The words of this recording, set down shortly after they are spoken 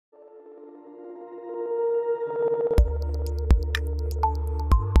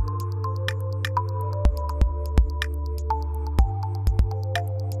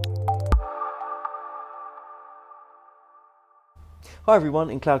Hi everyone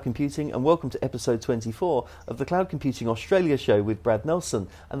in cloud computing, and welcome to episode 24 of the Cloud Computing Australia show with Brad Nelson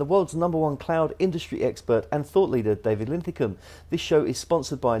and the world's #1 cloud industry expert and thought leader David Linthicum. This show is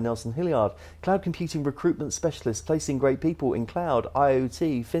sponsored by Nelson Hilliard, cloud computing recruitment specialist placing great people in cloud,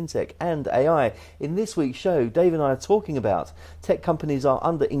 IoT, fintech and AI. In this week's show, Dave and I are talking about tech companies are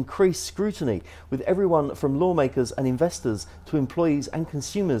under increased scrutiny, with everyone from lawmakers and investors to employees and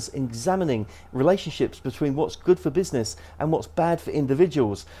consumers examining relationships between what's good for business and what's bad for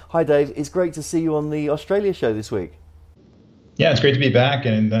individuals. Hi Dave, it's great to see you on the Australia show this week. Yeah, it's great to be back,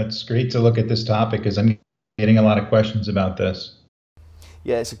 and that's great to look at this topic because I'm getting a lot of questions about this.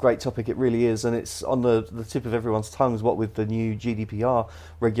 Yeah, it's a great topic, it really is, and it's on the tip of everyone's tongues, what with the new GDPR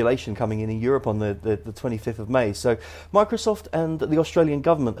regulation coming in Europe on the 25th of May. So Microsoft and the Australian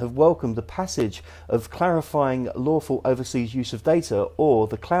government have welcomed the passage of clarifying lawful overseas use of data, or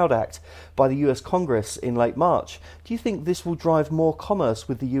the Cloud Act, by the US Congress in late March. Do you think this will drive more commerce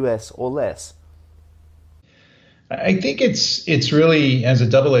with the US or less? I think it's really as a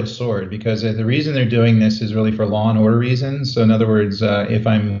double-edged sword, because the reason they're doing this is really for law and order reasons. So in other words, if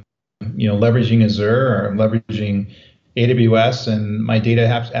I'm leveraging Azure or leveraging AWS and my data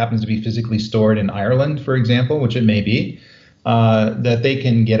happens to be physically stored in Ireland, for example, which it may be, that they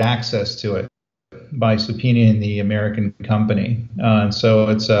can get access to it by subpoenaing the American company. So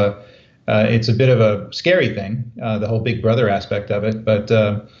it's a bit of a scary thing, the whole Big Brother aspect of it, but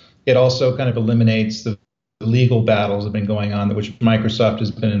it also kind of eliminates the legal battles that have been going on, which Microsoft has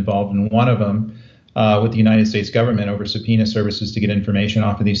been involved in one of them with the United States government over subpoena services to get information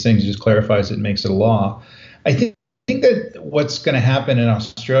off of these things. It just clarifies it and makes it a law. I think that what's going to happen in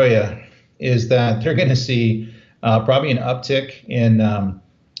Australia is that they're going to see probably an uptick in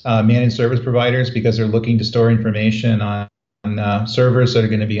managed service providers, because they're looking to store information on servers that are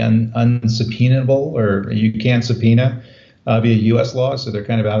going to be unsubpoenable, or you can't subpoena via U.S. laws, so they're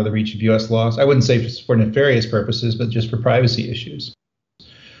kind of out of the reach of U.S. laws. I wouldn't say just for nefarious purposes, but just for privacy issues.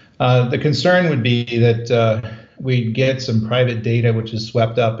 The concern would be that we get some private data which is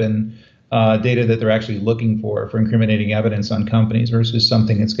swept up in data that they're actually looking for incriminating evidence on companies, versus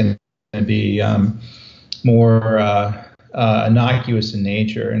something that's going to be more innocuous in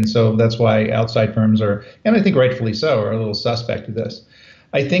nature. And so that's why outside firms are, and I think rightfully so, are a little suspect of this.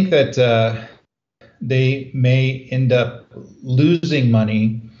 I think that they may end up losing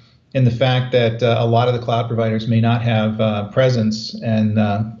money in the fact that a lot of the cloud providers may not have presence in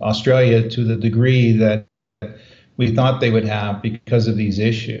Australia to the degree that we thought they would have because of these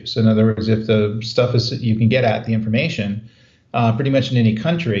issues. In other words, if the stuff is you can get at the information pretty much in any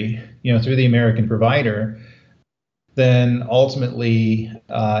country, through the American provider, then ultimately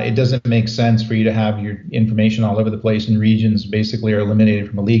it doesn't make sense for you to have your information all over the place, and regions basically are eliminated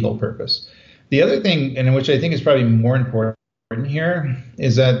from a legal purpose. The other thing, and which I think is probably more important here,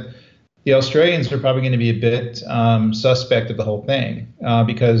 is that the Australians are probably going to be a bit suspect of the whole thing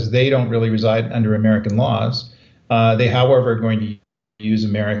because they don't really reside under American laws. They, however, are going to use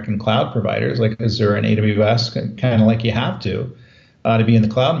American cloud providers like Azure and AWS, kind of like you have to be in the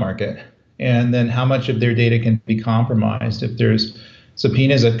cloud market. And then how much of their data can be compromised if there's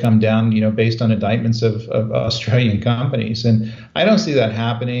subpoenas that come down, based on indictments of Australian companies. And I don't see that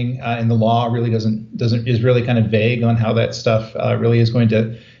happening. And the law really is really kind of vague on how that stuff really is going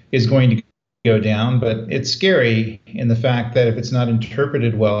to go down. But it's scary in the fact that if it's not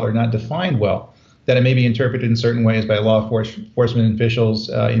interpreted well or not defined well, that it may be interpreted in certain ways by law enforcement officials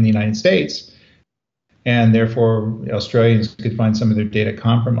in the United States. And therefore, Australians could find some of their data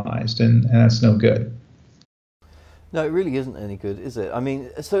compromised, and that's no good. No, it really isn't any good, is it? I mean,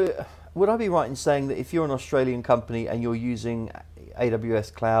 so would I be right in saying that if you're an Australian company and you're using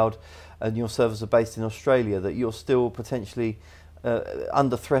AWS Cloud and your servers are based in Australia, that you're still potentially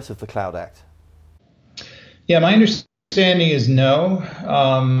under threat of the Cloud Act? Yeah, my understanding is no.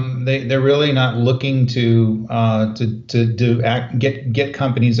 They're really not looking to get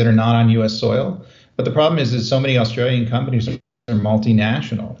companies that are not on U.S. soil. But the problem is that so many Australian companies are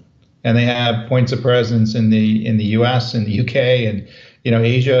multinational, and they have points of presence in the U.S. and the U.K. and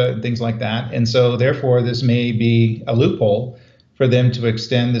Asia and things like that. And so therefore, this may be a loophole for them to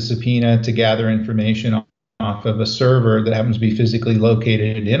extend the subpoena to gather information off of a server that happens to be physically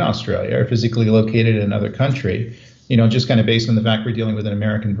located in Australia or physically located in another country. Just kind of based on the fact we're dealing with an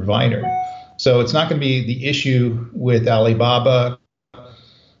American provider. So it's not going to be the issue with Alibaba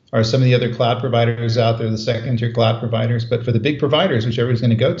or some of the other cloud providers out there, the second-tier cloud providers. But for the big providers, which everybody's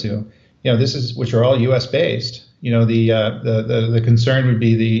going to go to, which are all U.S. based, the concern would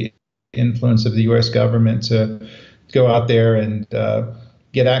be the influence of the U.S. government to go out there and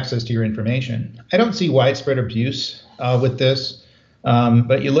get access to your information. I don't see widespread abuse with this.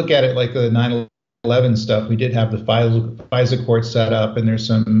 But you look at it like the 9/11 stuff, we did have the FISA court set up, and there's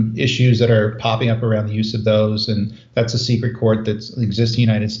some issues that are popping up around the use of those. And that's a secret court that exists in the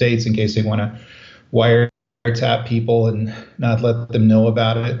United States in case they want to wiretap people and not let them know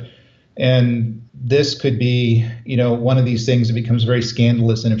about it. And this could be, one of these things that becomes very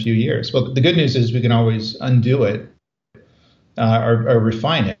scandalous in a few years. Well, the good news is we can always undo it or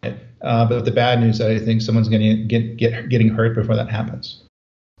refine it. But the bad news is I think someone's going to getting hurt before that happens.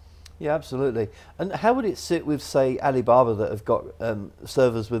 Yeah, absolutely. And how would it sit with, say, Alibaba that have got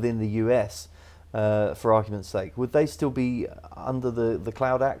servers within the US, for argument's sake? Would they still be under the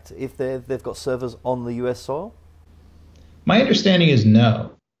Cloud Act if they've got servers on the US soil? My understanding is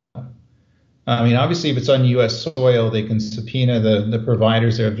no. I mean, obviously, if it's on U.S. soil, they can subpoena the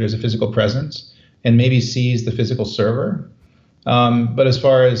providers there if there's a physical presence and maybe seize the physical server. But as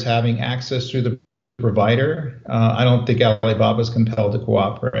far as having access through the provider, I don't think Alibaba is compelled to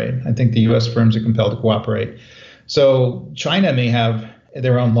cooperate. I think the U.S. firms are compelled to cooperate. So China may have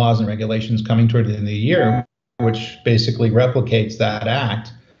their own laws and regulations coming toward the end of the year, which basically replicates that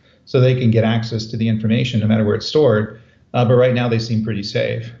act so they can get access to the information no matter where it's stored. But right now they seem pretty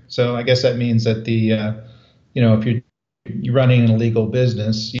safe. So I guess that means that if you're running an illegal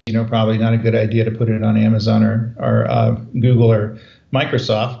business, probably not a good idea to put it on Amazon or Google or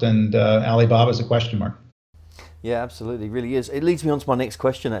Microsoft, and Alibaba is a question mark. Yeah, absolutely, really is. It leads me on to my next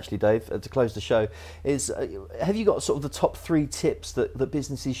question, actually, Dave, to close the show. Is have you got sort of the top 3 tips that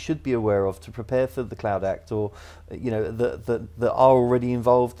businesses should be aware of to prepare for the Cloud Act, or that are already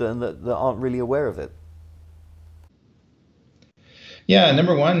involved and that aren't really aware of it? Yeah,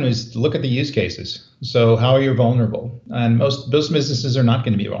 number one is to look at the use cases. So how are you vulnerable? And most businesses are not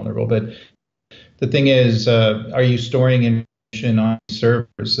going to be vulnerable. But the thing is, are you storing information on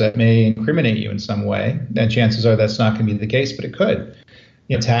servers that may incriminate you in some way? And chances are that's not going to be the case, but it could.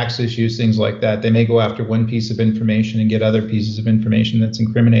 Tax issues, things like that. They may go after one piece of information and get other pieces of information that's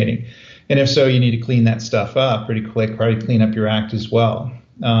incriminating. And if so, you need to clean that stuff up pretty quick, probably clean up your act as well.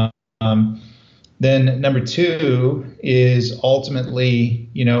 Then number 2 is ultimately,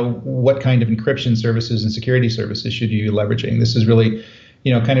 what kind of encryption services and security services should you be leveraging? This is really,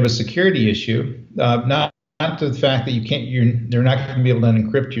 kind of a security issue, not the fact that they're not going to be able to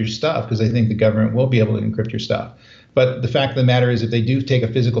encrypt your stuff, because I think the government will be able to encrypt your stuff. But the fact of the matter is, if they do take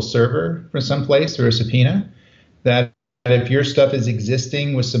a physical server from someplace or a subpoena, that if your stuff is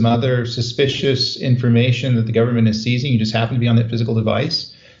existing with some other suspicious information that the government is seizing, you just happen to be on that physical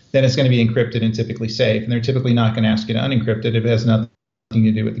device, then it's going to be encrypted and typically safe. And they're typically not going to ask you to unencrypt it if it has nothing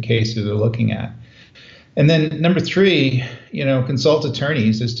to do with the case that they're looking at. And then number 3, consult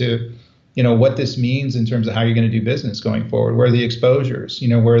attorneys as to, what this means in terms of how you're going to do business going forward. Where are the exposures?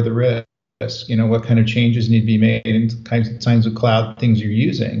 Where are the risks? What kind of changes need to be made in kinds of cloud things you're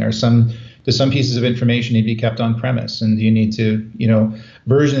using? Do some pieces of information need to be kept on premise? And do you need to,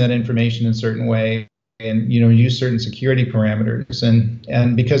 version that information in a certain way? And use certain security parameters,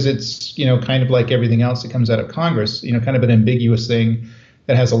 and because it's kind of like everything else that comes out of Congress, kind of an ambiguous thing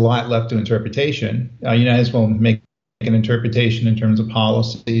that has a lot left to interpretation. You might as well make an interpretation in terms of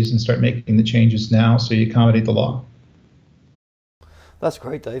policies and start making the changes now so you accommodate the law. That's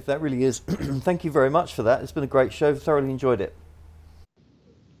great, Dave. That really is. Thank you very much for that. It's been a great show. Thoroughly enjoyed it.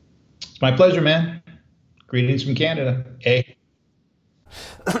 It's my pleasure, man. Greetings from Canada. Hey.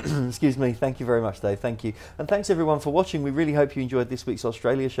 Excuse me. Thank you very much, Dave. Thank you. And thanks everyone for watching. We really hope you enjoyed this week's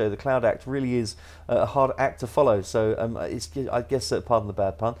Australia show. The Cloud Act really is a hard act to follow. So I guess, pardon the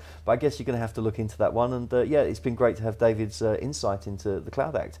bad pun, but I guess you're going to have to look into that one. And yeah, it's been great to have David's insight into the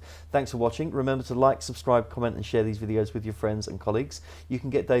Cloud Act. Thanks for watching. Remember to like, subscribe, comment and share these videos with your friends and colleagues. You can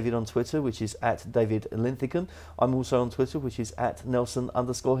get David on Twitter, which is @David Linthicum. I'm also on Twitter, which is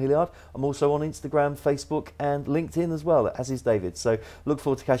 @Nelson_Hilliard. I'm also on Instagram, Facebook and LinkedIn as well, as is David. So look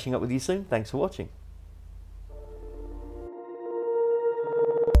forward to catching up with you soon. Thanks for watching.